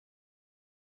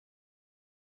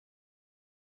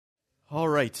All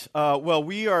right. Well,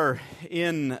 we are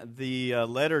in the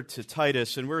letter to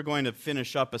Titus, and we're going to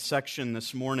finish up a section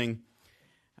this morning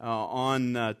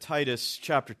on Titus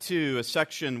chapter 2, a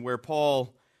section where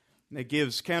Paul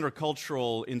gives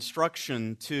countercultural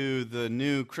instruction to the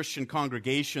new Christian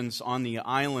congregations on the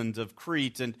island of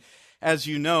Crete. And as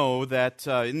you know, that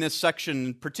in this section,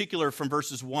 in particular from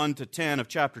verses 1 to 10 of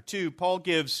chapter 2, Paul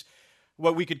gives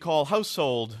what we could call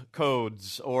household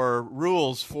codes or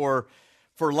rules for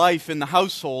life in the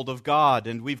household of God.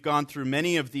 And we've gone through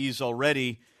many of these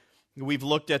already. We've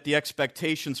looked at the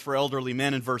expectations for elderly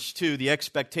men in verse 2, the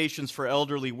expectations for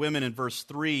elderly women in verse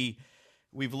 3.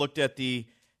 We've looked at the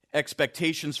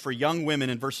expectations for young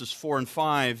women in verses 4 and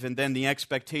 5, and then the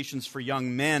expectations for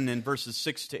young men in verses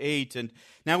 6 to 8. And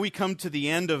now we come to the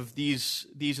end of these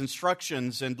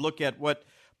instructions and look at what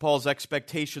Paul's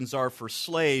expectations are for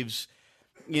slaves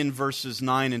in verses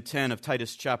 9 and 10 of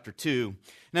Titus chapter 2.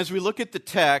 And as we look at the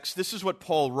text, this is what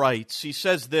Paul writes. He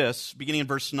says this, beginning in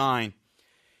verse 9.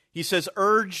 He says,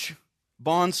 "Urge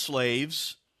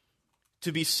bondslaves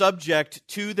to be subject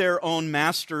to their own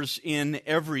masters in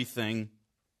everything,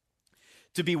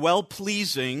 to be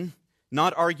well-pleasing,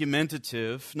 not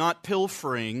argumentative, not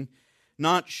pilfering,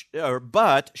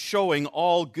 but showing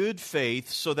all good faith,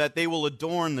 so that they will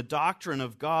adorn the doctrine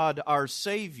of God our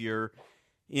Savior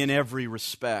in every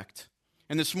respect."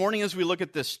 And this morning, as we look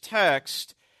at this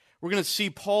text, we're going to see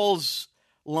Paul's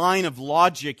line of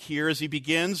logic here as he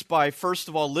begins by, first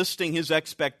of all, listing his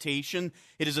expectation.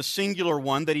 It is a singular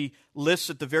one that he lists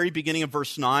at the very beginning of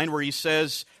verse 9, where he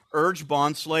says, "Urge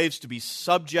bondslaves to be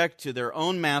subject to their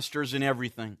own masters in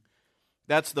everything."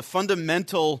 That's the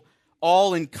fundamental,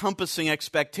 all-encompassing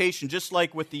expectation, just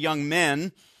like with the young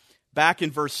men back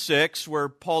in verse 6, where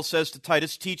Paul says to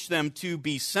Titus, "Teach them to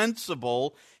be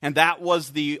sensible," and that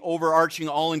was the overarching,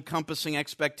 all-encompassing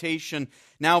expectation.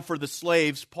 Now for the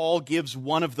slaves, Paul gives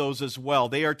one of those as well.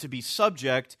 They are to be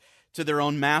subject to their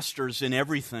own masters in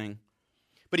everything.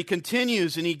 But he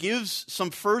continues and he gives some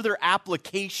further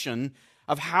application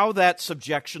of how that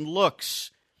subjection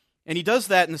looks. And he does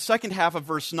that in the second half of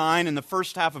verse 9 and the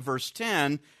first half of verse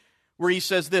 10, where he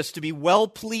says this, "To be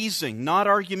well-pleasing, not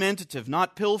argumentative,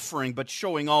 not pilfering, but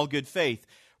showing all good faith."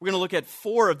 We're going to look at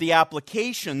 4 of the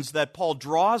applications that Paul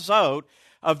draws out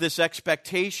of this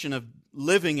expectation of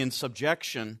living in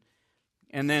subjection.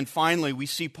 And then finally, we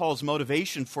see Paul's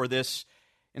motivation for this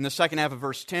in the second half of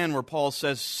verse 10, where Paul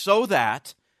says, "So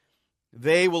that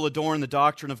they will adorn the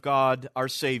doctrine of God our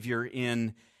Savior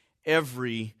in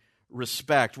every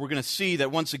respect." We're going to see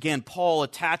that once again Paul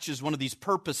attaches one of these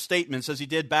purpose statements, as he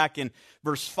did back in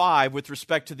verse 5 with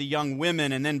respect to the young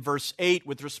women, and then verse 8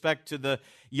 with respect to the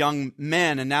young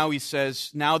men. And now he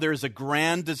says, now there is a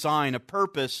grand design, a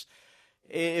purpose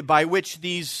by which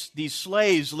these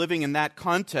slaves living in that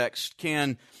context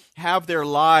can have their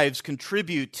lives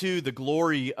contribute to the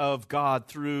glory of God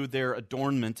through their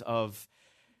adornment of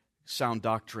sound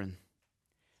doctrine.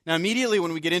 Now, immediately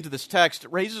when we get into this text,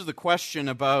 it raises the question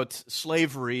about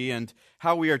slavery and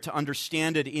how we are to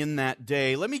understand it in that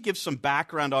day. Let me give some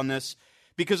background on this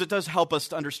because it does help us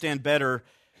to understand better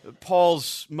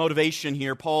Paul's motivation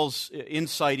here, Paul's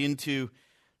insight into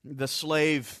the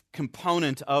slave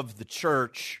component of the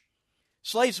church.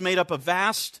 Slaves made up a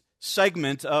vast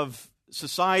segment of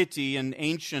society in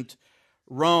ancient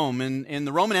Rome. In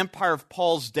the Roman Empire of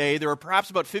Paul's day, there were perhaps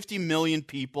about 50 million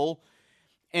people.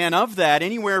 And of that,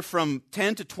 anywhere from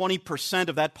 10 to 20%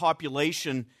 of that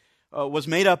population was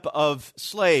made up of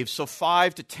slaves. So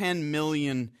 5 to 10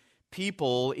 million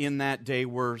people in that day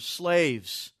were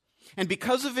slaves. And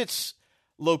because of its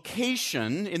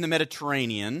location in the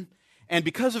Mediterranean, and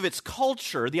because of its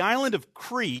culture, the island of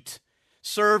Crete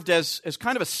served as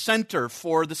kind of a center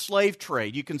for the slave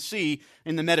trade. You can see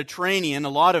in the Mediterranean, a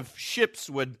lot of ships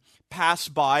would pass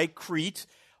by Crete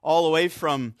all the way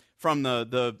from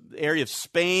the area of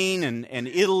Spain and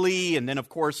Italy, and then, of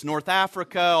course, North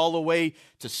Africa, all the way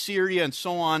to Syria and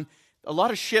so on. A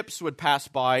lot of ships would pass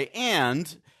by,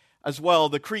 and as well,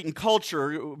 the Cretan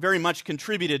culture very much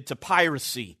contributed to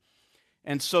piracy.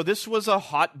 And so this was a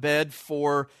hotbed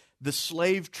for the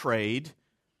slave trade.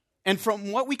 And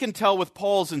from what we can tell with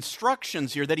Paul's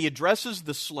instructions here, that he addresses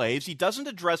the slaves, he doesn't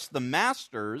address the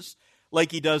masters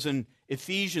like he does in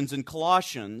Ephesians and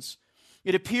Colossians.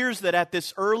 It appears that at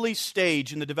this early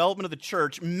stage in the development of the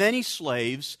church, many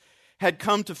slaves had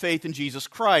come to faith in Jesus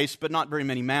Christ, but not very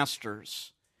many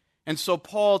masters. And so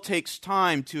Paul takes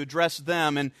time to address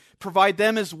them and provide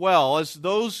them as well as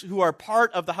those who are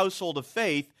part of the household of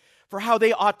faith for how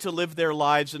they ought to live their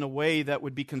lives in a way that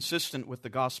would be consistent with the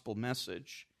gospel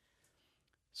message.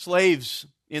 Slaves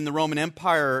in the Roman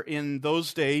Empire in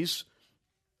those days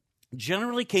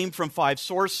generally came from 5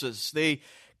 sources. They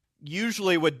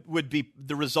usually would be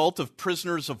the result of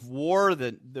prisoners of war,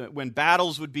 when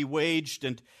battles would be waged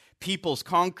and peoples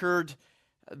conquered.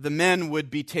 The men would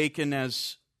be taken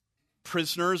as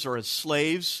prisoners or as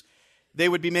slaves. They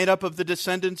would be made up of the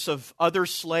descendants of other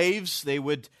slaves. They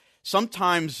would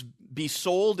sometimes be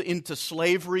sold into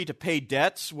slavery to pay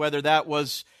debts, whether that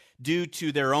was due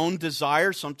to their own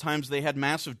desire. Sometimes they had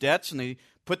massive debts and they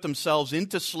put themselves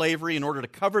into slavery in order to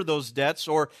cover those debts,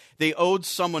 or they owed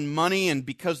someone money and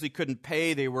because they couldn't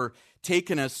pay, they were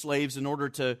taken as slaves in order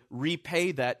to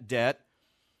repay that debt.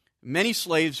 Many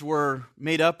slaves were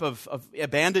made up of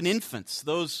abandoned infants,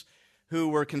 those who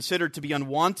were considered to be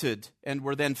unwanted and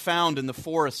were then found in the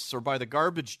forests or by the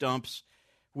garbage dumps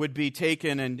would be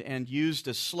taken and used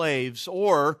as slaves,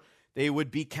 or they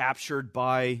would be captured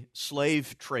by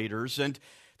slave traders. And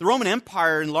the Roman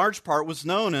Empire, in large part, was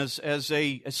known as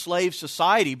a slave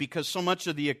society because so much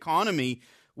of the economy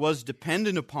was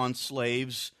dependent upon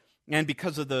slaves and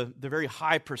because of the very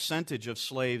high percentage of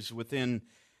slaves within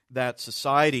that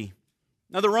society.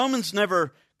 Now, the Romans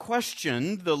never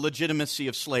questioned the legitimacy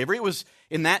of slavery. It was,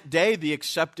 in that day, the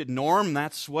accepted norm.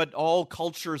 That's what all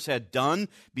cultures had done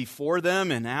before them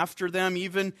and after them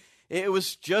even. It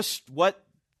was just what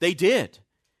they did.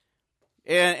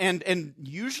 And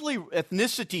usually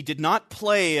ethnicity did not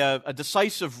play a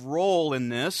decisive role in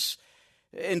this.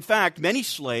 In fact, many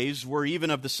slaves were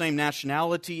even of the same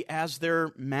nationality as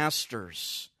their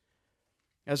masters.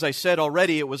 As I said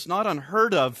already, it was not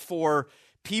unheard of for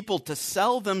people to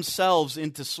sell themselves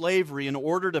into slavery in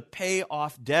order to pay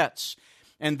off debts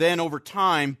and then over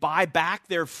time buy back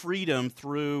their freedom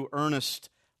through earnest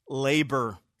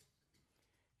labor.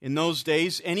 In those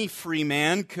days, any free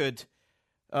man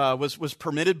was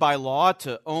permitted by law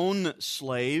to own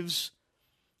slaves.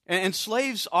 And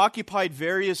slaves occupied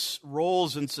various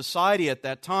roles in society at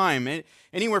that time,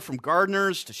 anywhere from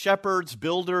gardeners to shepherds,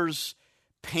 builders,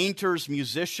 painters,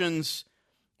 musicians,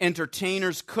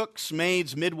 entertainers, cooks,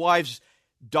 maids, midwives,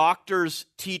 doctors,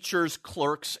 teachers,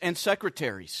 clerks, and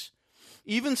secretaries.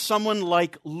 Even someone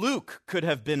like Luke could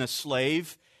have been a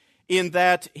slave in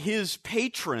that his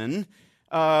patron,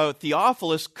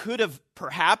 Theophilus, could have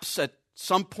perhaps at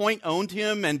some point owned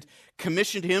him and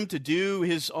commissioned him to do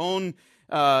his own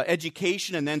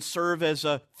education and then serve as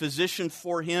a physician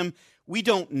for him. We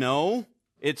don't know.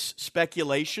 It's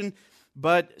speculation.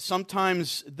 But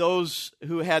sometimes those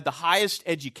who had the highest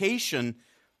education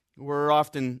were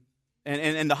often,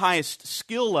 and the highest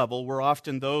skill level were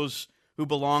often those who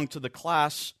belonged to the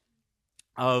class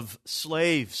of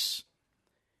slaves.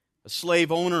 A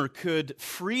slave owner could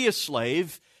free a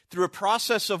slave through a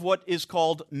process of what is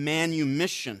called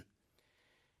manumission.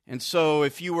 And so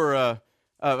if you were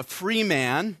a free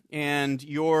man and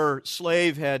your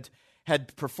slave had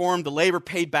performed the labor,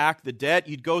 paid back the debt,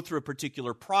 you'd go through a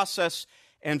particular process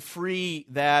and free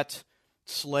that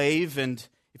slave. And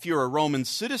if you're a Roman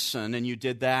citizen and you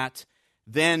did that,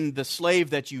 then the slave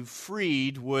that you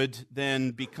freed would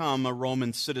then become a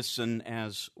Roman citizen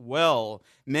as well.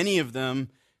 Many of them,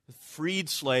 freed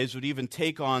slaves, would even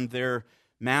take on their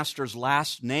master's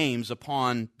last names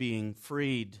upon being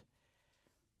freed.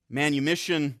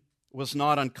 Manumission was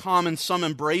not uncommon. Some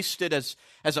embraced it as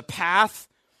a path,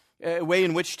 a way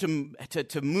in which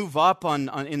to move up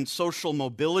in social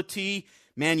mobility.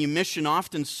 Manumission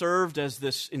often served as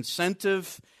this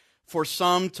incentive for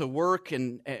some to work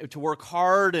and to work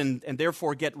hard and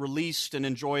therefore get released and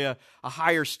enjoy a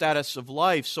higher status of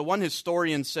life. So one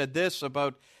historian said this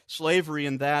about slavery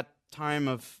in that time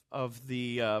of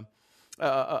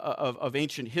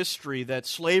ancient history, that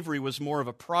slavery was more of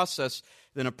a process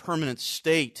than a permanent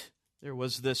state. There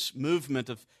was this movement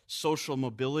of social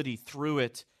mobility through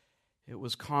it. It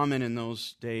was common in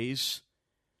those days.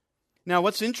 Now,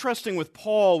 what's interesting with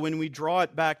Paul, when we draw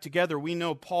it back together, we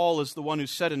know Paul is the one who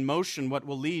set in motion what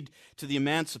will lead to the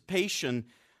emancipation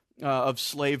of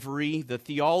slavery, the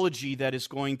theology that is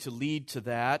going to lead to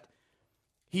that.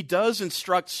 He does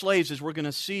instruct slaves, as we're going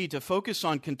to see, to focus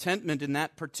on contentment in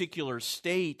that particular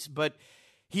state, but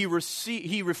he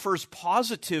refers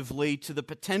positively to the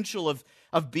potential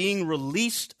of being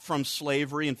released from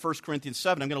slavery in 1 Corinthians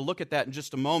 7. I'm going to look at that in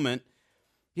just a moment.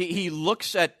 He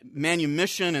looks at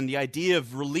manumission and the idea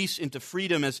of release into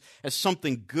freedom as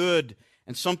something good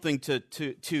and something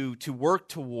to work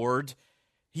toward.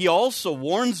 He also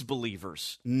warns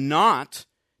believers not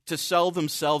to sell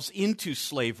themselves into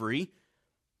slavery,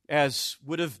 as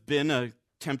would have been a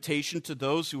temptation to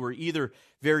those who were either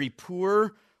very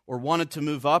poor or wanted to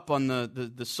move up on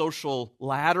the social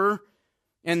ladder.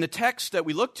 And the text that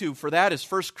we look to for that is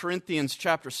 1 Corinthians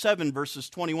chapter 7, verses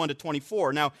 21 to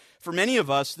 24. Now, for many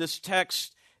of us, this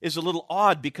text is a little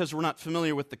odd because we're not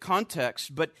familiar with the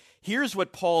context. But here's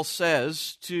what Paul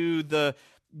says to the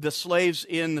slaves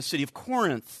in the city of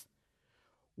Corinth.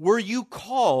 Were you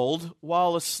called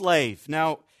while a slave?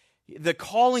 Now, the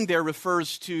calling there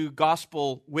refers to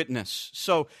gospel witness.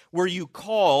 So, were you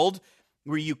called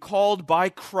by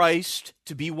Christ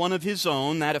to be one of his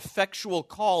own, that effectual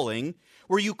calling?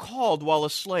 Were you called while a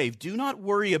slave? Do not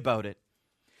worry about it.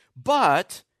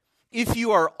 But if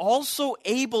you are also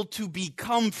able to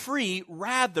become free,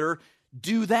 rather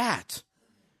do that.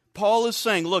 Paul is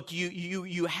saying, look,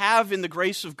 you have in the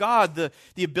grace of God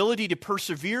the ability to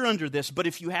persevere under this, but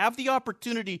if you have the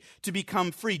opportunity to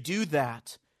become free, do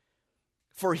that.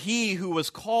 For he who was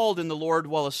called in the Lord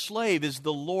while a slave is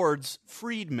the Lord's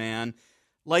freedman.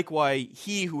 Likewise,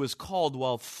 he who is called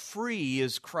while free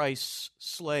is Christ's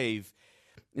slave.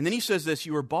 And then he says this,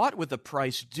 you were bought with a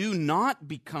price, do not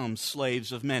become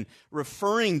slaves of men,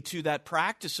 referring to that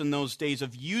practice in those days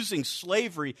of using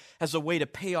slavery as a way to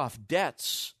pay off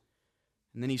debts.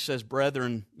 And then he says,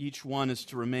 brethren, each one is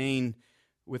to remain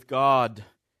with God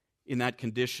in that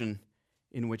condition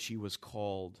in which he was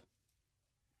called.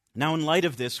 Now, in light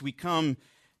of this, in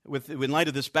light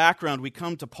of this background, we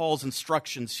come to Paul's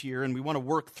instructions here, and we want to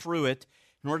work through it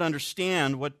in order to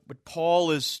understand what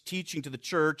Paul is teaching to the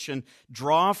church and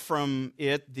draw from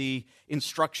it the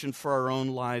instruction for our own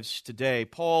lives today.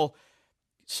 Paul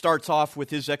starts off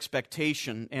with his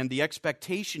expectation, and the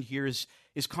expectation here is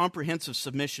comprehensive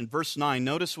submission. Verse 9,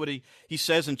 notice what he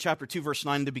says in chapter 2, verse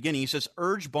 9 in the beginning. He says,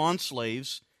 urge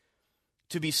bondslaves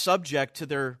to be subject to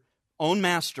their own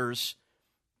masters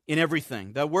in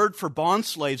everything. The word for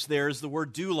bondslaves there is the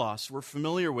word doulos. We're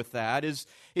familiar with that. It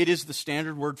is the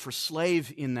standard word for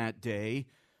slave in that day.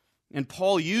 And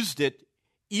Paul used it,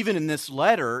 even in this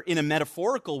letter, in a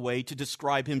metaphorical way to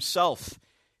describe himself.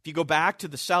 If you go back to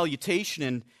the salutation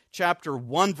in chapter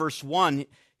 1, verse 1,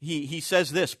 he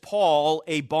says this, Paul,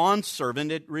 a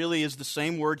bondservant, it really is the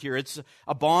same word here. It's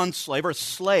a bondslave or a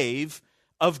slave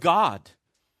of God.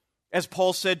 As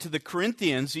Paul said to the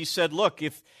Corinthians, he said, look,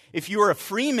 if you are a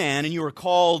free man and you are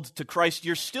called to Christ,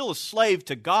 you're still a slave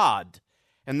to God.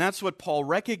 And that's what Paul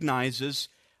recognizes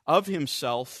of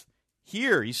himself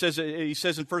here. He says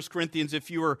in 1 Corinthians, if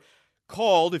you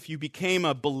became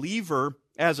a believer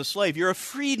as a slave, you're a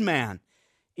freedman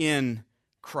in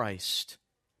Christ.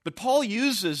 But Paul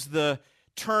uses the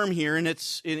term here, and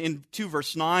it's in 2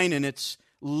 verse 9 in its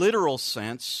literal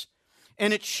sense.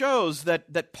 And it shows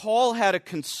that Paul had a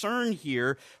concern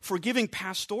here for giving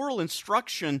pastoral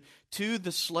instruction to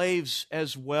the slaves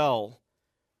as well.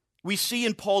 We see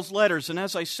in Paul's letters, and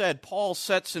as I said, Paul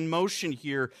sets in motion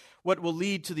here what will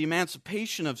lead to the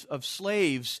emancipation of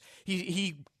slaves.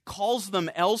 He calls them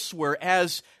elsewhere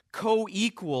as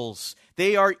co-equals.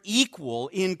 They are equal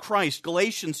in Christ.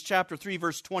 Galatians chapter 3,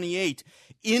 verse 28.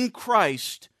 In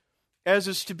Christ, as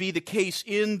is to be the case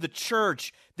in the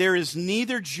church, there is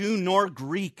neither Jew nor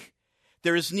Greek.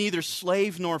 There is neither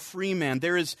slave nor free man.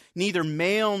 There is neither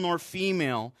male nor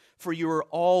female, for you are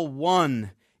all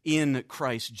one in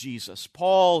Christ Jesus.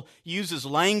 Paul uses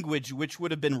language which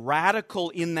would have been radical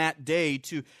in that day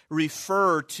to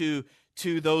refer to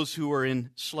those who were in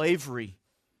slavery.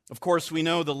 Of course, we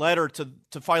know the letter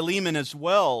to Philemon as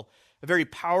well, a very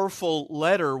powerful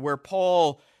letter where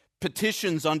Paul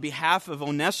petitions on behalf of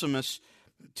Onesimus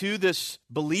to this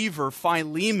believer,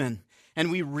 Philemon.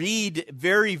 And we read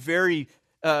very, very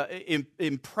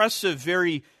impressive,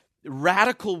 very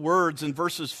radical words in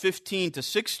verses 15 to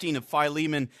 16 of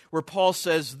Philemon, where Paul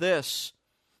says this,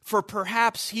 for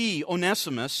perhaps he,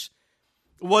 Onesimus,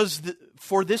 was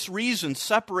for this reason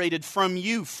separated from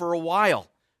you for a while,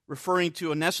 referring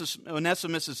to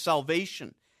Onesimus'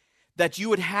 salvation, that you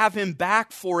would have him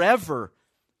back forever,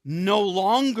 no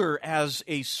longer as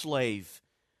a slave,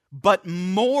 but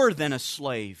more than a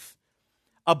slave,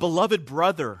 a beloved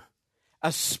brother,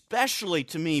 especially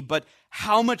to me, but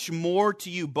how much more to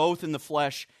you both in the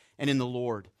flesh and in the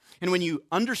Lord. And when you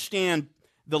understand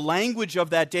the language of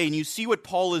that day, and you see what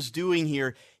Paul is doing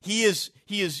here, he is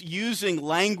using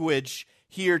language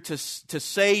here to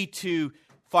say to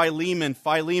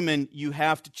Philemon, you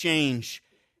have to change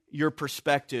your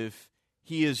perspective.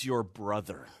 He is your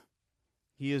brother.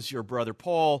 He is your brother.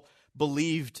 Paul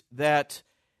believed that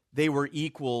they were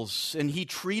equals, and he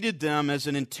treated them as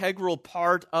an integral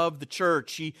part of the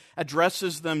church. He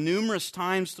addresses them numerous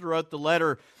times throughout the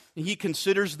letter. He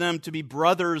considers them to be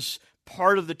brothers,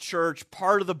 part of the church,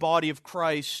 part of the body of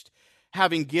Christ,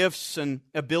 having gifts and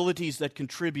abilities that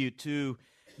contribute to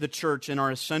the church and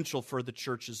are essential for the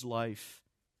church's life.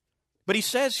 But he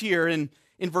says here in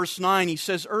verse 9, he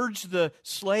says, urge the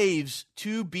slaves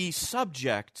to be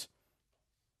subject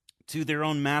to their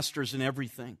own masters in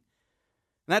everything.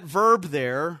 That verb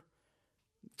there,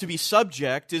 to be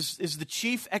subject, is the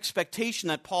chief expectation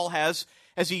that Paul has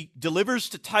as he delivers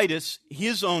to Titus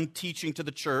his own teaching to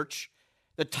the church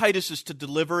that Titus is to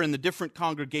deliver in the different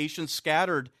congregations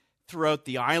scattered throughout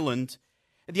the island.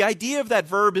 The idea of that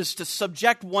verb is to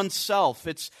subject oneself.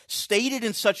 It's stated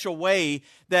in such a way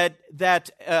that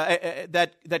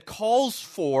calls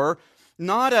for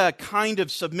not a kind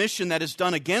of submission that is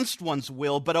done against one's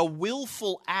will, but a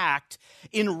willful act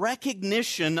in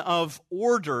recognition of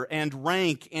order and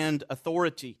rank and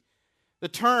authority. The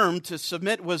term to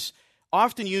submit was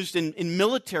often used in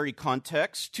military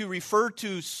contexts to refer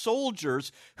to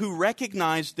soldiers who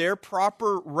recognized their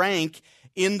proper rank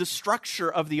in the structure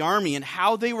of the army and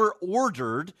how they were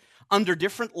ordered under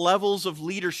different levels of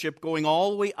leadership going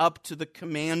all the way up to the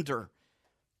commander.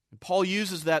 And Paul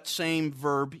uses that same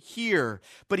verb here,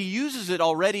 but he's used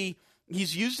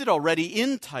it already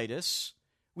in Titus.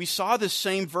 We saw this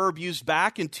same verb used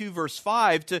back in 2 verse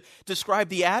 5 to describe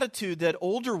the attitude that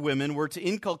older women were to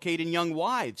inculcate in young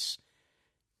wives.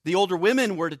 The older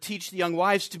women were to teach the young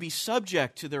wives to be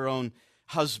subject to their own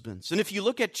husbands. And if you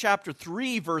look at chapter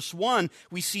 3, verse 1,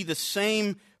 we see the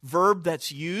same verb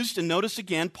that's used. And notice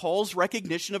again Paul's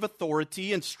recognition of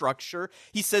authority and structure.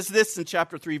 He says this in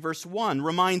chapter 3, verse 1,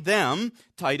 remind them,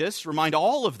 Titus, remind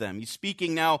all of them. He's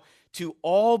speaking now to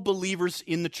all believers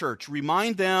in the church.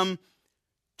 Remind them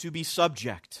to be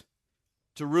subject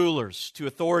to rulers, to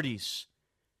authorities,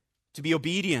 to be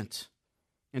obedient,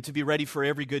 and to be ready for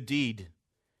every good deed.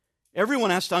 Everyone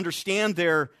has to understand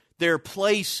their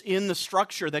place in the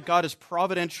structure that God has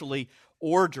providentially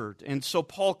ordered. And so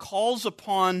Paul calls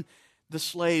upon the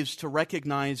slaves to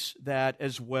recognize that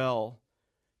as well.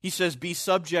 He says, be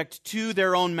subject to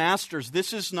their own masters.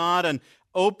 This is not an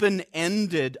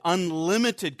open-ended,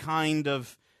 unlimited kind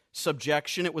of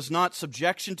subjection. It was not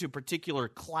subjection to a particular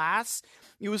class.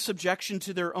 It was subjection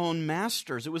to their own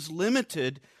masters. It was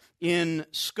limited in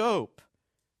scope,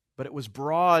 but it was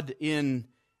broad in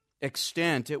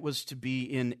extent. It was to be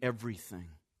in everything.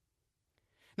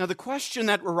 Now, the question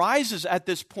that arises at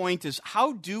this point is,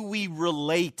 how do we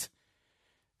relate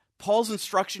Paul's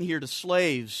instruction here to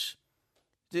slaves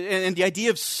and the idea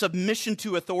of submission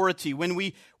to authority when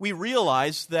we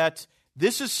realize that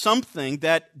this is something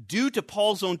that, due to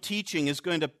Paul's own teaching, is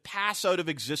going to pass out of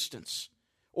existence,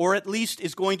 or at least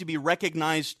is going to be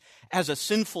recognized as a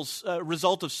sinful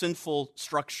result of sinful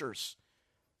structures?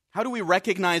 How do we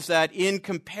recognize that in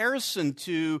comparison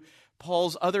to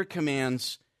Paul's other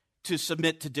commands to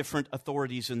submit to different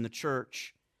authorities in the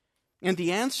church? And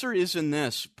the answer is in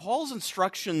this. Paul's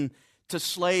instruction to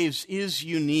slaves is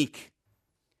unique.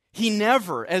 He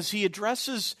never, as he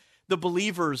addresses the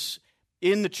believers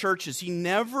in the churches, he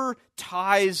never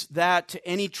ties that to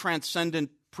any transcendent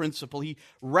principle. He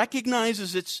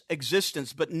recognizes its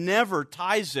existence, but never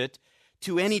ties it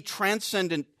to any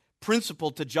transcendent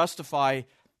principle to justify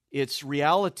its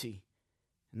reality.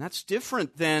 And that's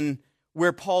different than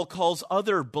where Paul calls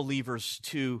other believers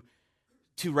to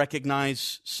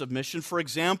recognize submission. For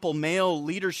example, male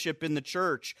leadership in the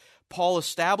church. Paul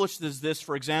establishes this,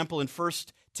 for example, in 1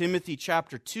 Timothy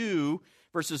chapter 2,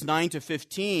 verses 9 to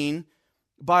 15,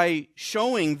 by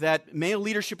showing that male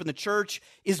leadership in the church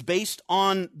is based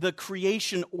on the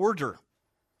creation order.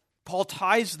 Paul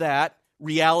ties that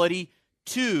reality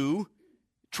to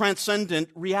transcendent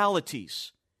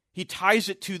realities. He ties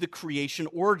it to the creation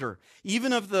order.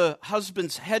 Even of the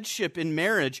husband's headship in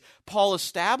marriage, Paul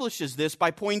establishes this by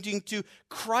pointing to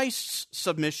Christ's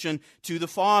submission to the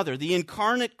Father. The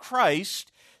incarnate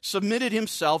Christ submitted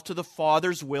himself to the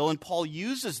Father's will, and Paul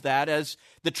uses that as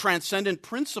the transcendent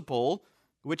principle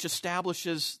which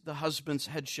establishes the husband's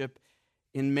headship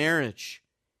in marriage.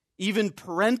 Even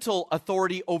parental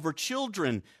authority over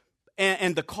children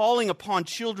and the calling upon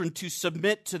children to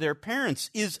submit to their parents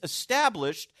is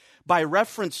established by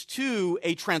reference to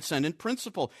a transcendent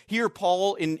principle. Here,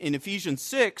 Paul in Ephesians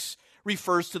 6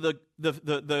 refers to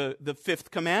the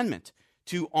fifth commandment,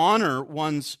 to honor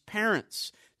one's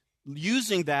parents,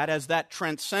 using that as that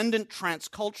transcendent,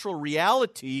 transcultural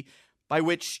reality by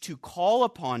which to call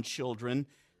upon children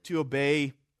to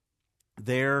obey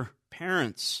their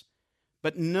parents.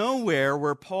 But nowhere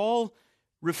where Paul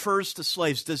refers to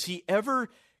slaves does he ever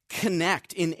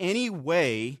connect in any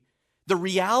way the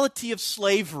reality of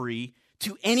slavery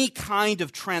to any kind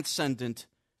of transcendent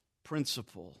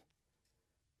principle.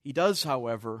 He does,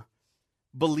 however,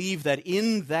 believe that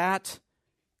in that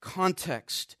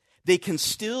context, they can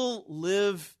still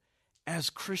live as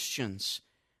Christians,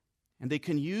 and they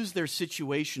can use their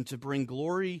situation to bring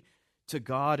glory to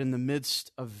God in the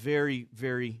midst of very,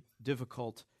 very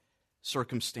difficult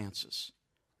circumstances.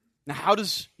 Now, how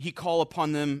does he call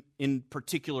upon them in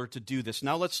particular to do this?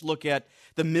 Now let's look at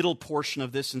the middle portion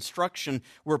of this instruction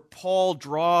where Paul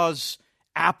draws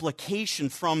application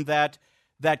from that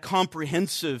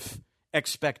comprehensive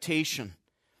expectation.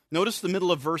 Notice the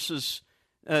middle of verse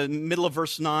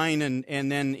 9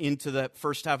 and then into the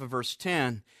first half of verse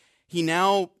 10. He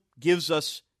now gives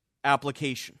us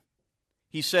application.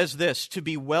 He says this, to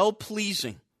be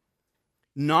well-pleasing,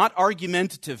 not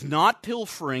argumentative, not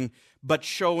pilfering, but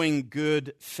showing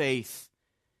good faith.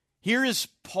 Here is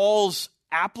Paul's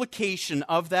application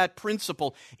of that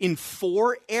principle in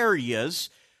 4 areas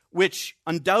which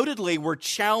undoubtedly were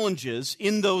challenges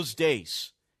in those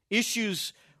days,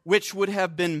 issues which would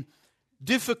have been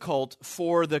difficult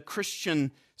for the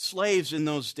Christian slaves in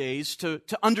those days to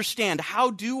understand.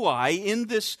 How do I, in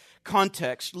this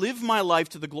context, live my life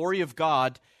to the glory of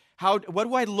God? What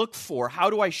do I look for?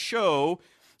 How do I show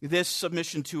this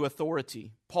submission to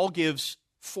authority? Paul gives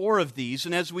 4 of these,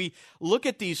 and as we look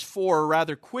at these 4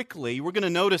 rather quickly, we're going to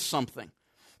notice something.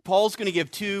 Paul's going to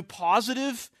give 2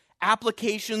 positive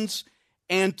applications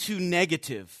and 2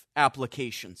 negative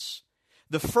applications.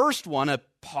 The first one, a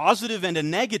positive and a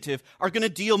negative, are going to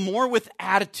deal more with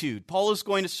attitude. Paul is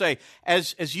going to say,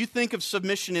 as you think of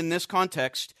submission in this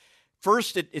context,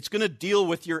 first it's going to deal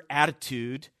with your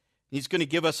attitude. He's going to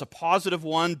give us a positive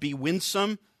one, be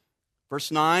winsome,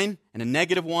 verse 9, and a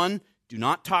negative one, do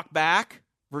not talk back,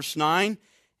 verse 9.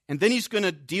 And then he's going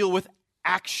to deal with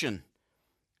action.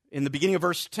 In the beginning of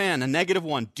verse 10, a negative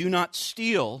one, do not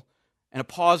steal, and a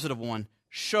positive one,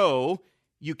 show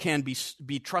you can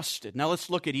be trusted. Now let's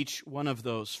look at each one of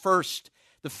those. First,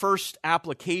 the first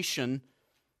application,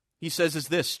 he says, is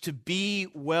this, to be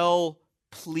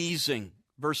well-pleasing.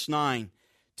 Verse 9,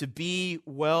 to be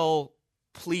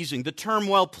well-pleasing. The term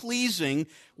well-pleasing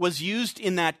was used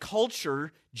in that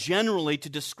culture generally to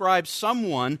describe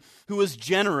someone who was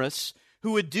generous,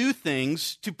 who would do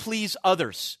things to please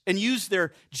others, and use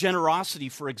their generosity,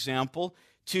 for example,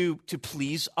 to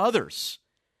please others.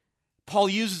 Paul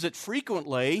uses it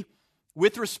frequently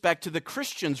with respect to the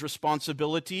Christian's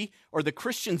responsibility or the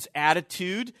Christian's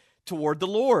attitude toward the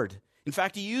Lord. In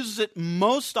fact, he uses it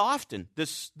most often,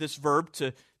 this verb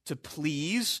to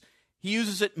please. He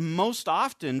uses it most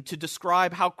often to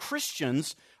describe how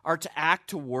Christians are to act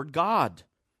toward God.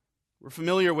 We're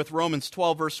familiar with Romans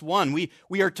 12, verse 1.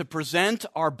 We are to present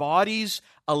our bodies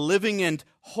a living and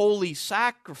holy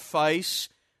sacrifice,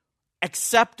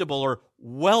 acceptable or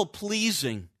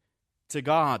well-pleasing to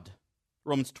God.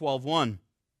 Romans 12:1.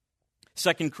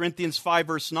 2 Corinthians 5,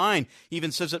 verse 9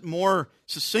 even says it more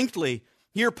succinctly.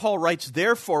 Here Paul writes,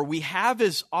 therefore we have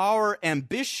as our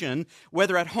ambition,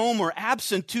 whether at home or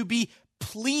absent, to be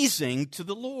pleasing to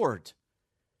the Lord.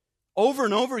 Over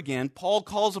and over again, Paul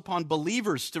calls upon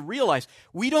believers to realize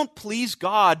we don't please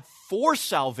God for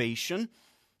salvation.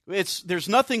 There's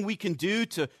nothing we can do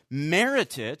to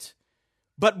merit it.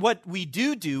 But what we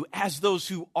do as those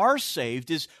who are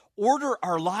saved is order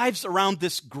our lives around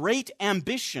this great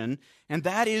ambition, and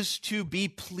that is to be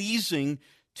pleasing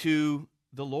to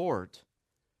the Lord.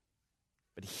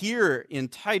 But here in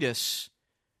Titus,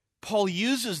 Paul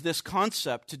uses this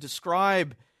concept to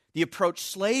describe the approach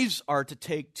slaves are to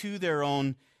take to their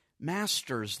own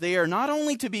masters. They are not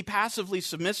only to be passively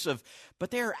submissive, but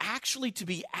they are actually to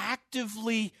be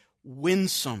actively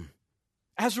winsome.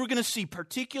 As we're going to see,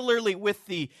 particularly with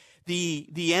the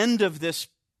end of this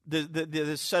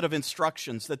set of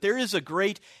instructions, that there is a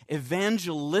great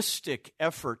evangelistic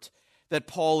effort that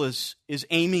Paul is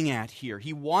aiming at here.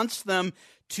 He wants them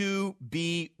to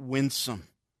be winsome.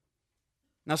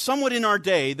 Now, somewhat in our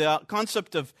day, the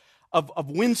concept of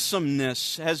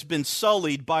winsomeness has been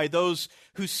sullied by those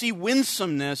who see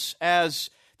winsomeness as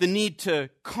the need to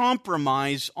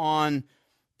compromise on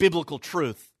biblical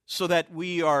truth so that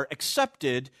we are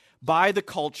accepted by the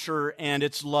culture and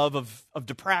its love of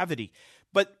depravity.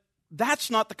 But that's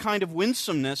not the kind of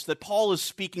winsomeness that Paul is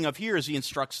speaking of here as he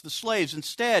instructs the slaves.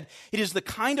 Instead, it is the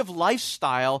kind of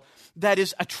lifestyle that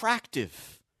is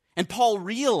attractive. And Paul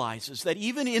realizes that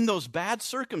even in those bad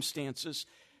circumstances,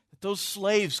 that those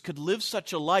slaves could live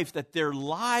such a life that their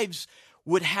lives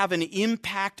would have an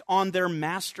impact on their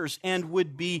masters and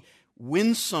would be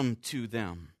winsome to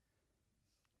them.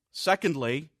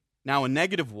 Secondly, now a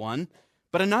negative one,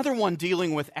 but another one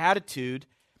dealing with attitude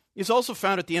is also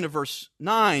found at the end of verse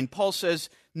 9. Paul says,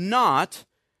 not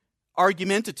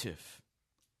argumentative.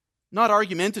 Not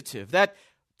argumentative. That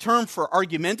term for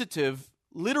argumentative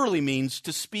literally means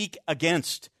to speak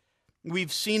against.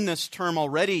 We've seen this term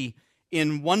already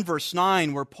in 1 verse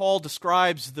 9 where Paul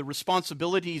describes the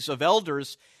responsibilities of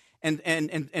elders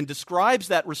and describes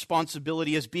that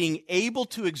responsibility as being able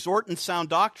to exhort in sound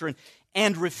doctrine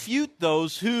and refute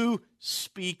those who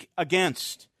speak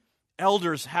against.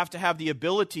 Elders have to have the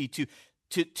ability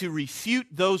to refute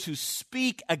those who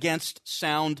speak against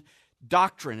sound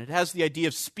doctrine. It has the idea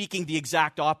of speaking the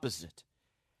exact opposite.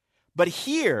 But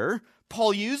here,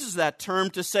 Paul uses that term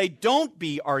to say, don't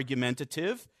be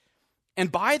argumentative.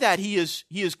 And by that, he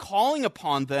is calling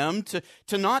upon them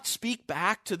to not speak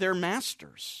back to their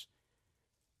masters.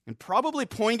 And probably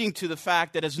pointing to the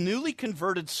fact that as newly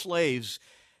converted slaves,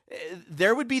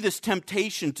 there would be this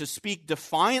temptation to speak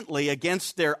defiantly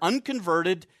against their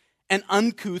unconverted and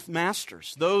uncouth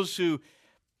masters, those who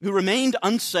remained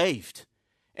unsaved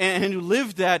and who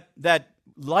lived that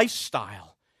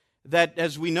lifestyle that,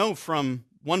 as we know from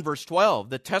 1 verse 12,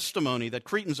 the testimony that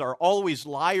Cretans are always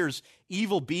liars,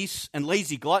 evil beasts, and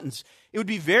lazy gluttons. It would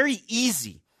be very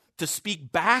easy to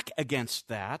speak back against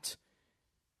that,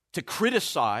 to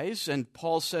criticize, and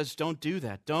Paul says, don't do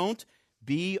that. Don't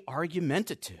be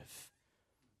argumentative.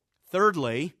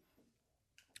 Thirdly,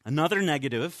 another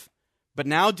negative, but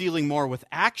now dealing more with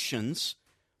actions,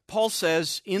 Paul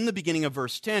says in the beginning of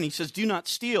verse 10, he says, do not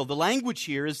steal. The language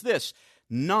here is this,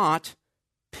 not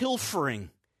pilfering.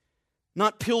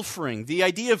 Not pilfering. The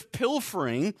idea of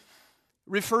pilfering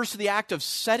refers to the act of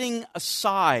setting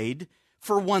aside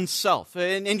for oneself.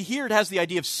 And here it has the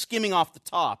idea of skimming off the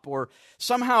top or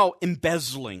somehow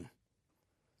embezzling.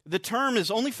 The term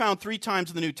is only found 3 times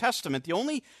in the New Testament. The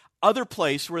only other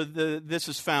place where this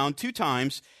is found 2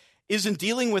 times is in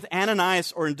dealing with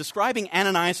Ananias, or in describing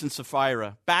Ananias and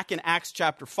Sapphira. Back in Acts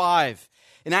chapter 5.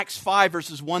 In Acts 5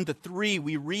 verses 1 to 3,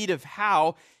 we read of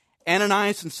how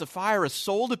Ananias and Sapphira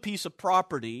sold a piece of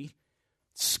property,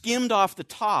 skimmed off the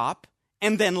top,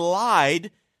 and then lied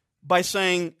by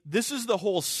saying, this is the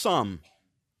whole sum.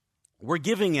 We're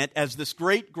giving it as this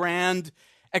great grand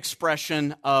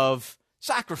expression of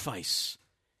sacrifice.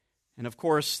 And of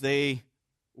course, they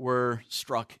were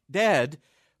struck dead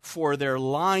for their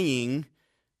lying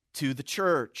to the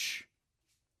church.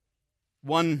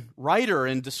 One writer,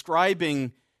 in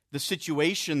describing the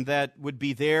situation that would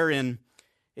be there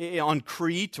on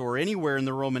Crete or anywhere in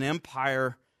the Roman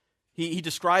Empire, he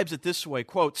describes it this way,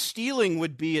 quote, stealing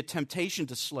would be a temptation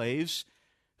to slaves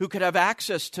who could have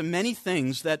access to many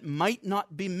things that might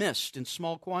not be missed in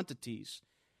small quantities,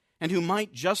 and who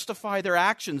might justify their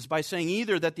actions by saying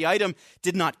either that the item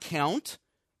did not count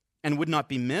and would not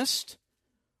be missed,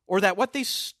 or that what they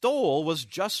stole was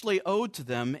justly owed to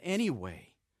them anyway.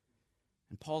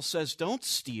 And Paul says, don't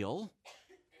steal.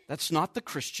 That's not the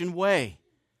Christian way.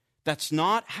 That's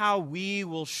not how we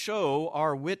will show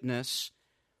our witness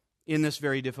in this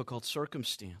very difficult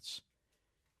circumstance.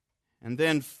 And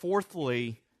then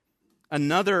fourthly,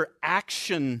 another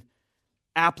action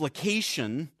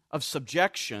application of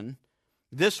subjection,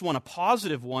 this one, a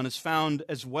positive one, is found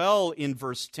as well in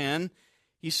verse 10.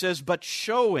 He says, but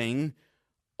showing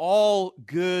all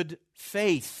good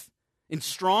faith, in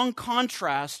strong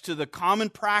contrast to the common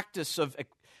practice of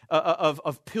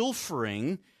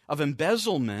pilfering, of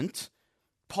embezzlement.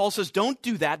 Paul says, don't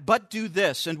do that, but do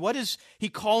this. And what is he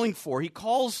calling for? He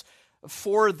calls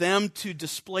for them to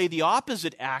display the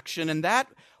opposite action, and that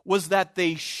was that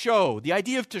they show. The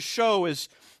idea of to show is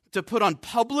to put on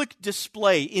public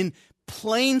display in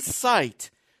plain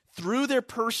sight through their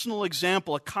personal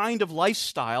example a kind of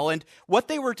lifestyle. And what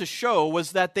they were to show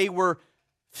was that they were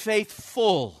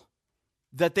faithful,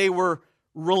 that they were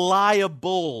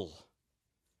reliable.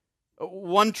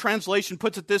 One translation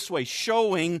puts it this way,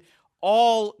 showing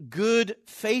all good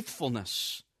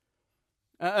faithfulness.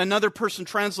 Another person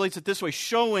translates it this way,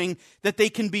 showing that they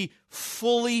can be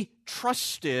fully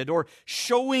trusted, or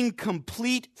showing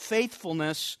complete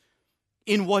faithfulness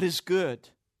in what is good.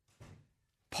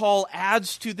 Paul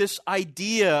adds to this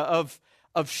idea of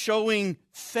showing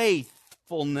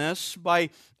faithfulness by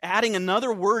adding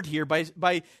another word here,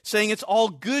 by saying it's all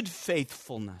good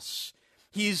faithfulness.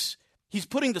 He's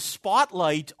putting the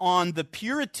spotlight on the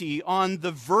purity, on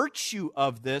the virtue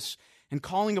of this, and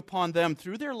calling upon them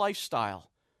through their lifestyle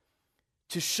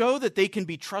to show that they can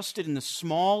be trusted in the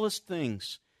smallest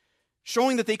things,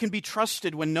 showing that they can be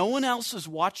trusted when no one else is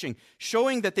watching,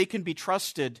 showing that they can be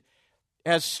trusted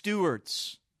as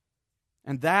stewards.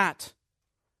 And that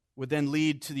would then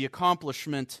lead to the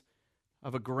accomplishment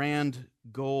of a grand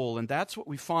goal. And that's what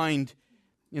we find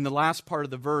in the last part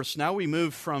of the verse. Now we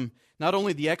move from not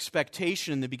only the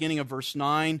expectation in the beginning of verse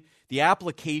 9, the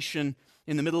application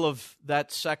in the middle of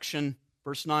that section,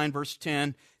 verse 9, verse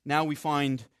 10. Now we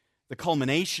find the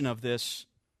culmination of this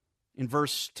in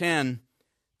verse 10,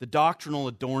 the doctrinal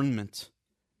adornment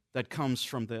that comes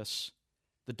from this.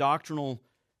 The doctrinal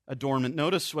adornment.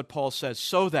 Notice what Paul says,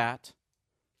 so that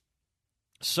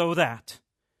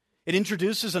It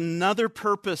introduces another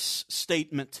purpose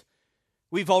statement.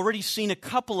 We've already seen a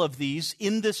couple of these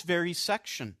in this very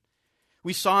section.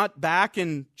 We saw it back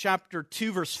in chapter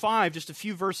 2, verse 5, just a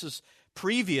few verses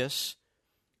previous,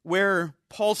 where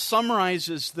Paul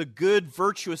summarizes the good,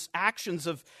 virtuous actions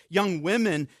of young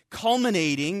women,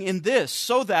 culminating in this,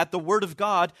 so that the word of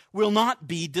God will not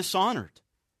be dishonored.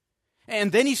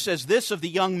 And then he says this of the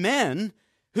young men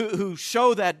who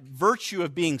show that virtue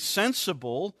of being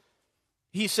sensible.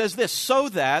 He says this, so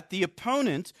that the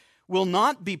opponent will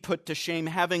not be put to shame,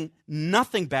 having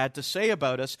nothing bad to say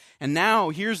about us. And now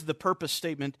here's the purpose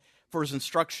statement for his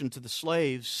instruction to the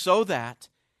slaves, so that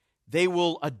they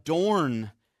will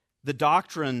adorn the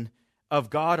doctrine of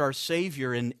God our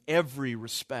Savior in every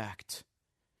respect.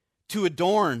 To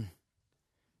adorn,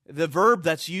 the verb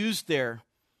that's used there,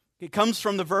 it comes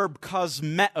from the verb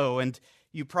cosmeo, and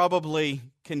you probably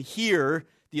can hear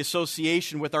the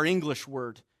association with our English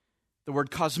word, the word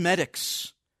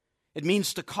cosmetics. It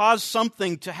means to cause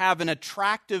something to have an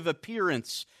attractive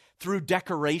appearance through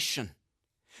decoration.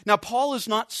 Now, Paul is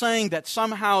not saying that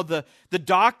somehow the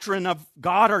doctrine of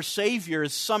God our Savior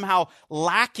is somehow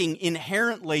lacking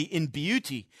inherently in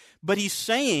beauty, but he's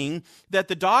saying that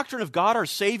the doctrine of God our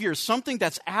Savior is something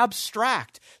that's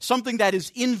abstract, something that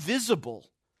is invisible.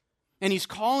 And he's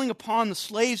calling upon the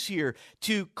slaves here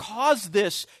to cause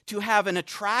this to have an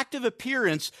attractive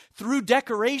appearance through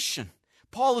decoration.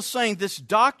 Paul is saying this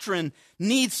doctrine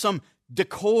needs some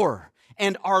decor.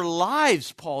 And our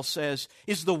lives, Paul says,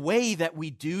 is the way that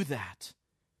we do that.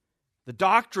 The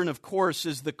doctrine, of course,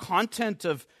 is the content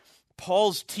of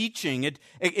Paul's teaching.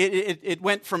 It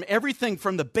went from everything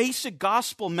from the basic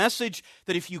gospel message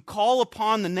that if you call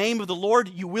upon the name of the Lord,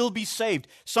 you will be saved.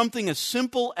 Something as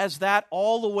simple as that,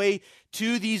 all the way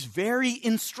to these very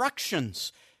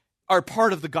instructions are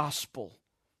part of the gospel,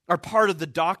 are part of the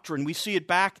doctrine. We see it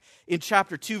back in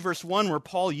chapter 2, verse 1, where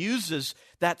Paul uses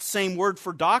that same word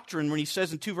for doctrine when he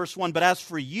says in 2, verse 1, "But as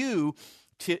for you,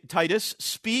 Titus,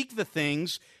 speak the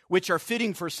things which are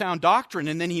fitting for sound doctrine."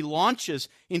 And then he launches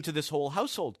into this whole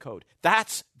household code.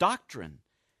 That's doctrine.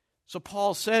 So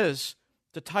Paul says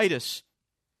to Titus,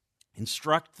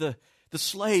 instruct the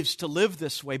slaves to live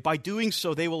this way. By doing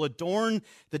so, they will adorn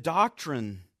the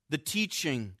doctrine, the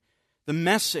teaching, the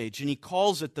message, and he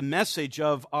calls it the message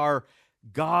of our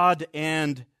God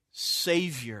and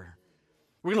Savior.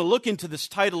 We're going to look into this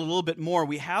title a little bit more.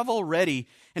 We have already,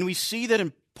 and we see that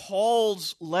in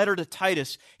Paul's letter to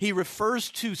Titus, he refers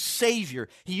to Savior.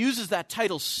 He uses that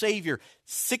title, Savior,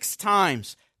 6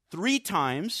 times. 3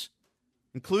 times,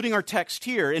 including our text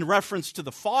here, in reference to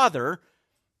the Father,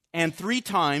 and 3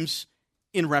 times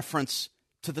in reference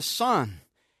to the Son.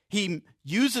 He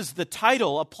uses the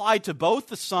title applied to both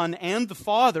the Son and the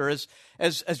Father as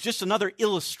just another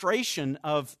illustration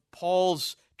of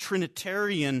Paul's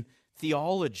Trinitarian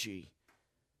theology.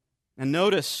 And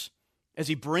notice, as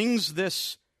he brings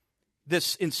this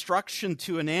instruction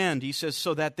to an end, he says,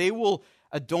 so that they will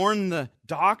adorn the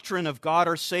doctrine of God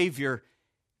our Savior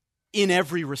in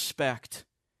every respect.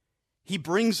 He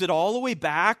brings it all the way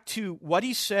back to what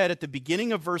he said at the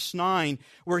beginning of verse 9,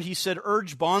 where he said,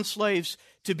 urge bondslaves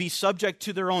to be subject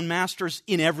to their own masters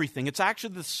in everything. It's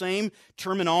actually the same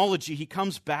terminology. He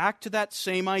comes back to that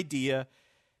same idea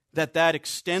that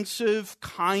extensive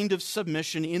kind of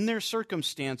submission in their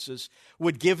circumstances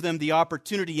would give them the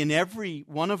opportunity in every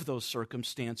one of those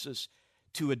circumstances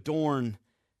to adorn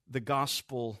the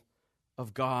gospel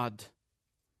of God.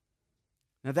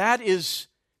 Now that is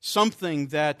something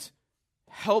that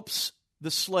helps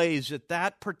the slaves at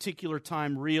that particular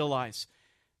time realize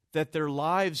that their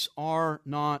lives are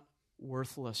not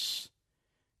worthless.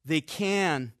 They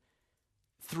can,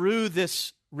 through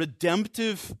this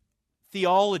redemptive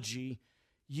theology,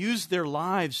 use their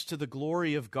lives to the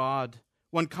glory of God.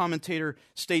 One commentator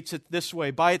states it this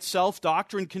way: by itself,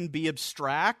 doctrine can be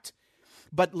abstract,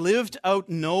 but lived out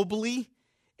nobly,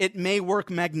 it may work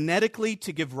magnetically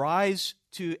to give rise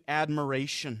to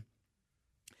admiration.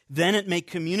 Then it may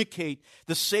communicate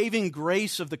the saving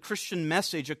grace of the Christian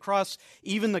message across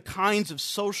even the kinds of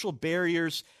social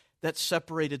barriers that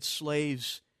separated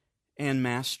slaves and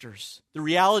masters. The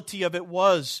reality of it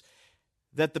was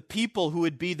that the people who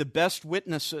would be the best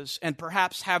witnesses and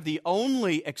perhaps have the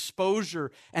only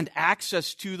exposure and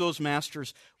access to those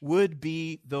masters would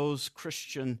be those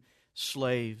Christian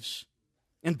slaves.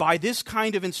 And by this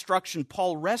kind of instruction,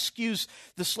 Paul rescues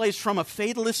the slaves from a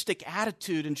fatalistic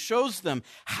attitude and shows them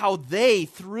how they,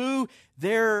 through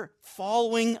their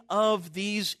following of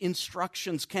these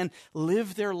instructions, can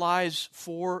live their lives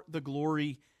for the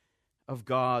glory of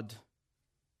God.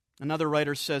 Another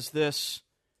writer says this: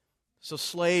 so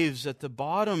slaves, at the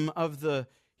bottom of the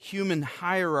human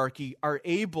hierarchy are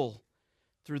able,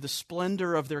 through the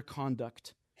splendor of their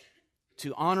conduct,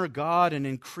 to honor God and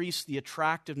increase the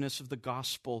attractiveness of the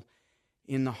gospel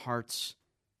in the hearts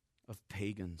of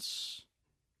pagans.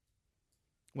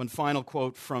 One final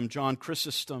quote from John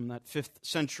Chrysostom, that 5th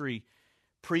century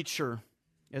preacher,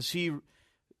 as he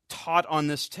taught on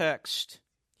this text.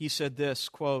 He said this,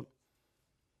 quote,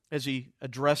 as he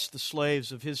addressed the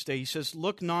slaves of his day, he says,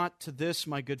 "Look not to this,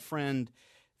 my good friend,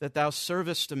 that thou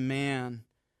servest a man,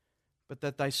 but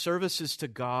that thy service is to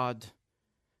God,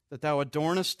 that thou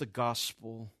adornest the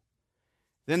gospel.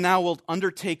 Then thou wilt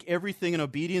undertake everything in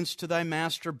obedience to thy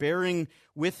master, bearing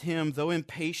with him, though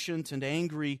impatient and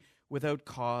angry without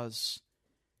cause.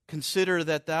 Consider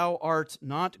that thou art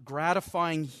not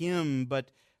gratifying him,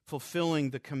 but fulfilling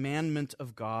the commandment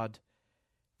of God.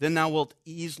 Then thou wilt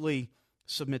easily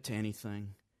submit to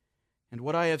anything. And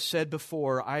what I have said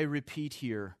before, I repeat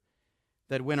here,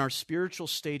 that when our spiritual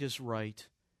state is right,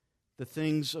 the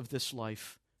things of this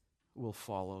life will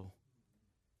follow."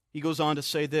 He goes on to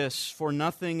say this, "For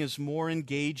nothing is more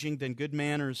engaging than good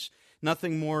manners,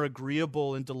 nothing more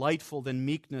agreeable and delightful than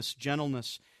meekness,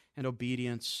 gentleness, and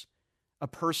obedience. A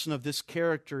person of this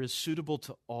character is suitable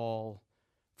to all,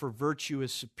 for virtue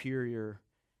is superior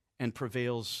and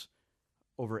prevails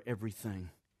over everything."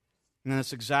 And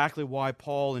that's exactly why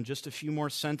Paul, in just a few more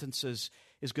sentences,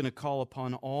 is going to call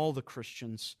upon all the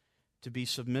Christians to be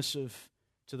submissive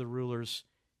to the rulers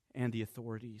and the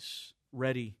authorities,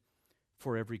 ready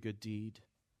for every good deed.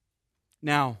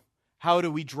 Now, how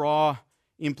do we draw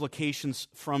implications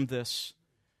from this?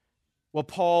 Well,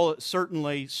 Paul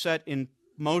certainly set in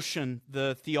motion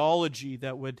the theology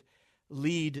that would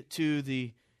lead to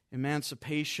the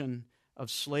emancipation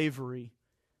of slavery.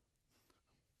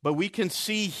 But we can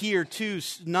see here, too,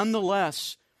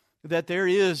 nonetheless, that there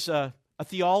is a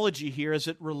theology here as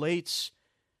it relates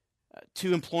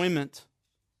to employment,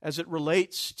 as it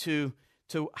relates to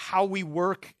how we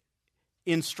work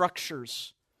in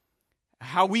structures,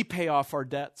 how we pay off our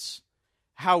debts,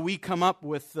 how we come up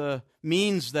with the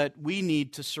means that we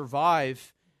need to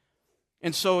survive.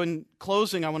 And so in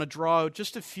closing, I want to draw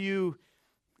just a few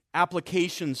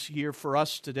applications here for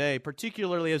us today,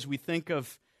 particularly as we think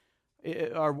of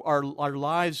our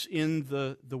lives in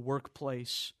the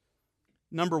workplace.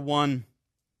 Number one,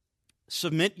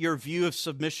 submit your view of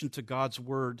submission to God's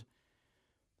Word.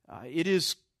 It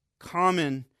is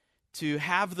common to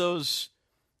have those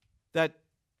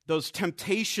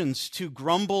temptations to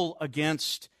grumble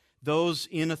against those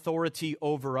in authority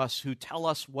over us who tell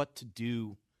us what to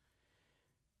do.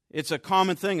 It's a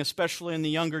common thing, especially in the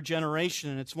younger generation,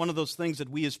 and it's one of those things that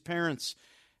we as parents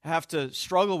have to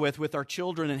struggle with our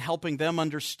children and helping them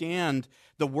understand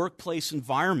the workplace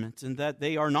environment and that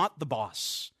they are not the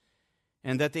boss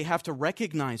and that they have to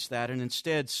recognize that and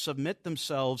instead submit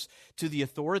themselves to the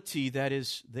authority that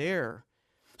is there.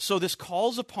 So this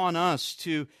calls upon us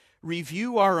to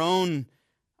review our own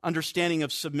understanding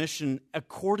of submission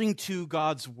according to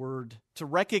God's Word, to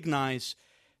recognize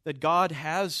that God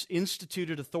has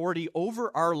instituted authority over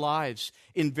our lives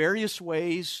in various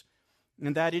ways,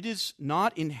 and that it is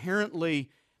not inherently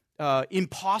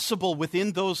impossible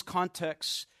within those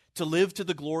contexts to live to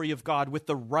the glory of God with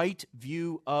the right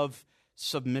view of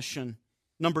submission.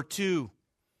 Number two,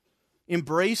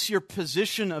 embrace your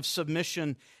position of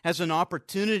submission as an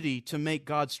opportunity to make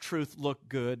God's truth look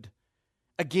good.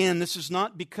 Again, this is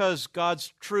not because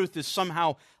God's truth is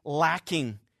somehow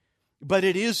lacking, but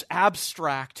it is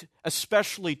abstract,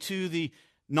 especially to the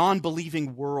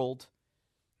non-believing world.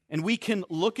 And we can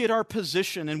look at our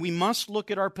position, and we must look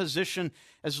at our position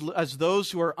as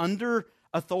those who are under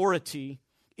authority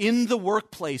in the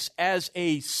workplace as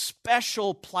a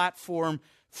special platform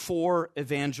for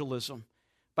evangelism,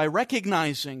 by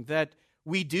recognizing that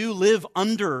we do live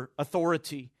under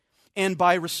authority, and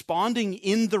by responding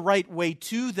in the right way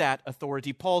to that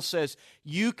authority. Paul says,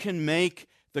 you can make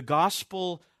the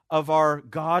gospel of our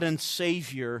God and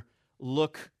Savior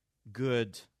look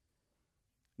good.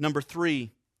 Number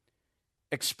three,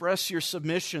 express your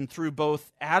submission through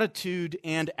both attitude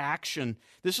and action.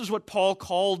 This is what Paul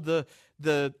called the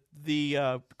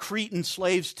Cretan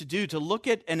slaves to do, to look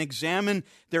at and examine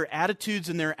their attitudes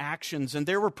and their actions. And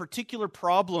there were particular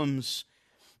problems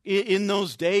in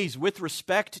those days with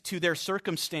respect to their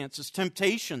circumstances,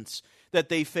 temptations that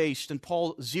they faced, and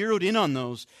Paul zeroed in on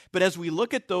those. But as we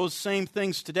look at those same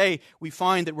things today, we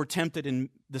find that we're tempted in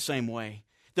the same way.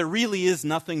 There really is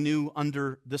nothing new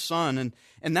under the sun,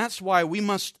 and that's why we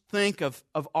must think of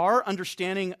our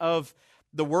understanding of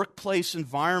the workplace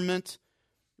environment,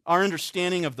 our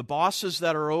understanding of the bosses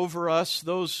that are over us,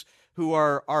 those who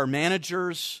are our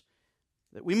managers,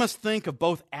 that we must think of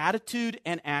both attitude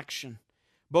and action,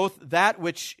 both that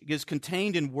which is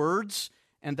contained in words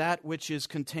and that which is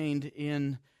contained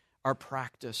in our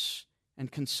practice,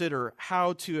 and consider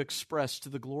how to express to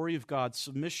the glory of God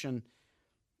submission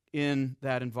in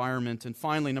that environment. And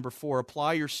finally, number 4,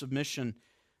 apply your submission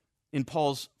in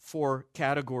Paul's 4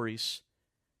 categories.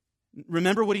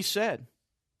 Remember what he said.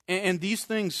 And these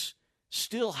things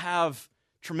still have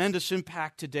tremendous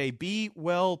impact today. Be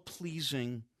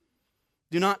well-pleasing.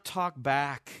 Do not talk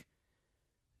back.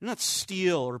 Do not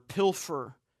steal or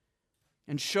pilfer.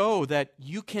 And show that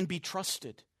you can be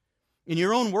trusted. In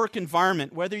your own work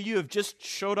environment, whether you have just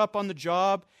showed up on the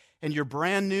job and you're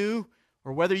brand new,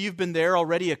 or whether you've been there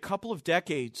already a couple of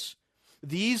decades,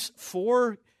 these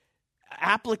 4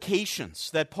 applications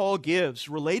that Paul gives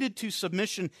related to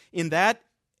submission in that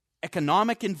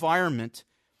economic environment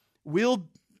will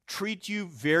treat you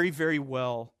very, very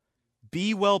well.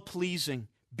 Be well-pleasing.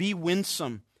 Be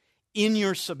winsome in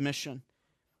your submission.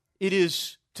 It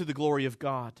is to the glory of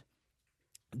God.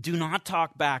 Do not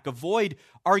talk back. Avoid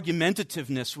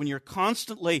argumentativeness when you're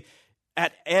constantly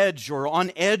at edge or on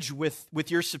edge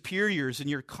with your superiors and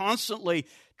you're constantly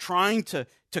trying to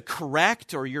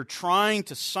correct, or you're trying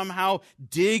to somehow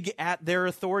dig at their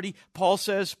authority. Paul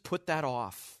says, put that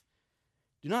off.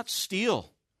 Do not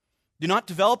steal. Do not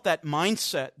develop that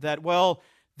mindset that, well,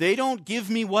 they don't give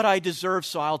me what I deserve,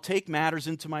 so I'll take matters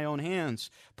into my own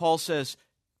hands. Paul says,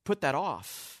 put that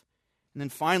off. And then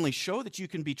finally, show that you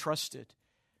can be trusted.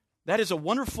 That is a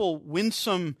wonderful,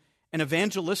 winsome, and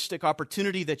evangelistic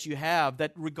opportunity that you have,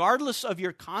 that regardless of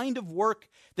your kind of work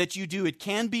that you do, it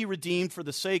can be redeemed for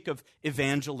the sake of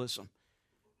evangelism.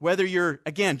 Whether you're,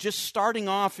 again, just starting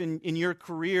off in your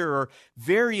career or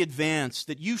very advanced,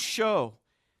 that you show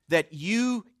that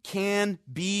you can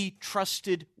be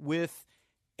trusted with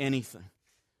anything.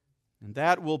 And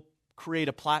that will create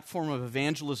a platform of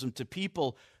evangelism to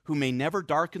people who may never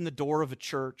darken the door of a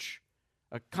church,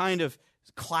 a kind of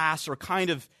class or kind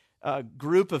of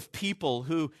group of people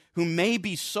who may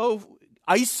be so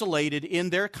isolated in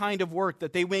their kind of work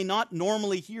that they may not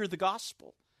normally hear the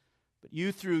gospel. But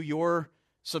you, through your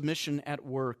submission at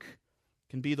work,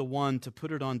 can be the one to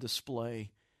put it on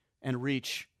display and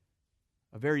reach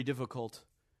a very difficult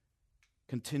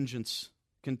contingent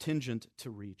to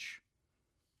reach.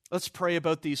 Let's pray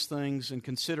about these things and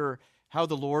consider how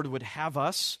the Lord would have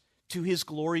us, to His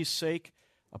glory's sake,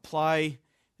 apply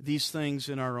these things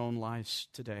in our own lives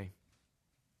today.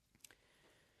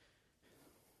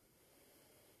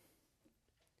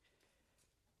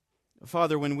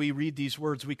 Father, when we read these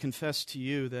words, we confess to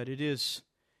you that it is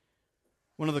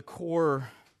one of the core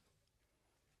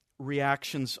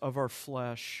reactions of our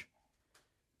flesh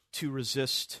to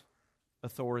resist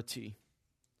authority,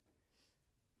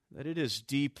 that it is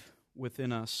deep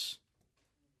within us.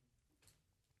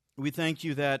 We thank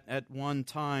you that at one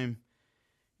time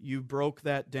you broke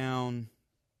that down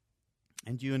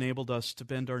and you enabled us to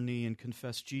bend our knee and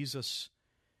confess Jesus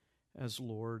as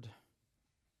Lord.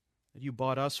 That you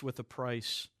bought us with a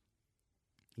price.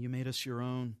 You made us your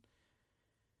own.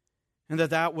 And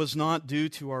that was not due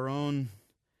to our own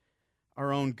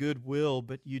goodwill,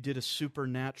 but you did a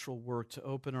supernatural work to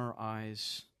open our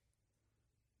eyes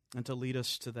and to lead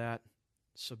us to that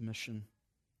submission.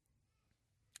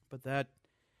 But that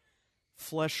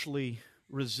fleshly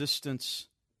resistance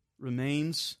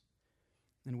remains,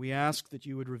 and we ask that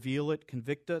you would reveal it,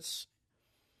 convict us.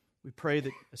 We pray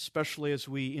that especially as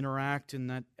we interact in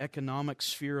that economic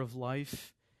sphere of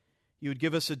life, you would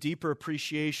give us a deeper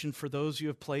appreciation for those you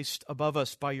have placed above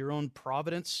us by your own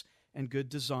providence and good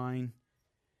design,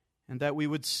 and that we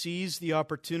would seize the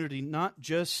opportunity not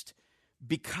just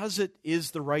because it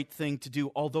is the right thing to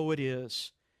do, although it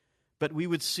is, but we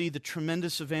would see the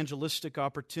tremendous evangelistic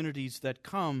opportunities that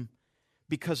come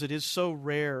because it is so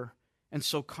rare and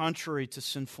so contrary to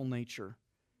sinful nature.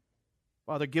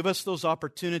 Father, give us those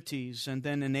opportunities and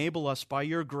then enable us by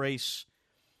your grace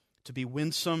to be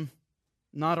winsome,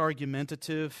 not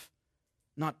argumentative,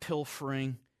 not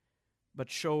pilfering, but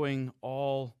showing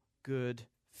all good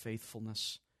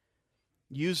faithfulness.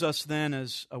 Use us then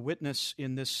as a witness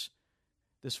in this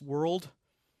world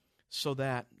so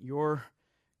that your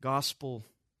gospel,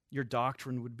 your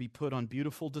doctrine would be put on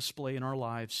beautiful display in our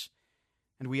lives.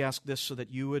 And we ask this so that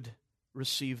you would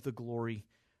receive the glory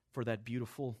for that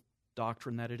beautiful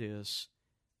doctrine that it is.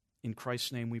 In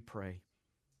Christ's name we pray.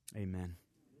 Amen.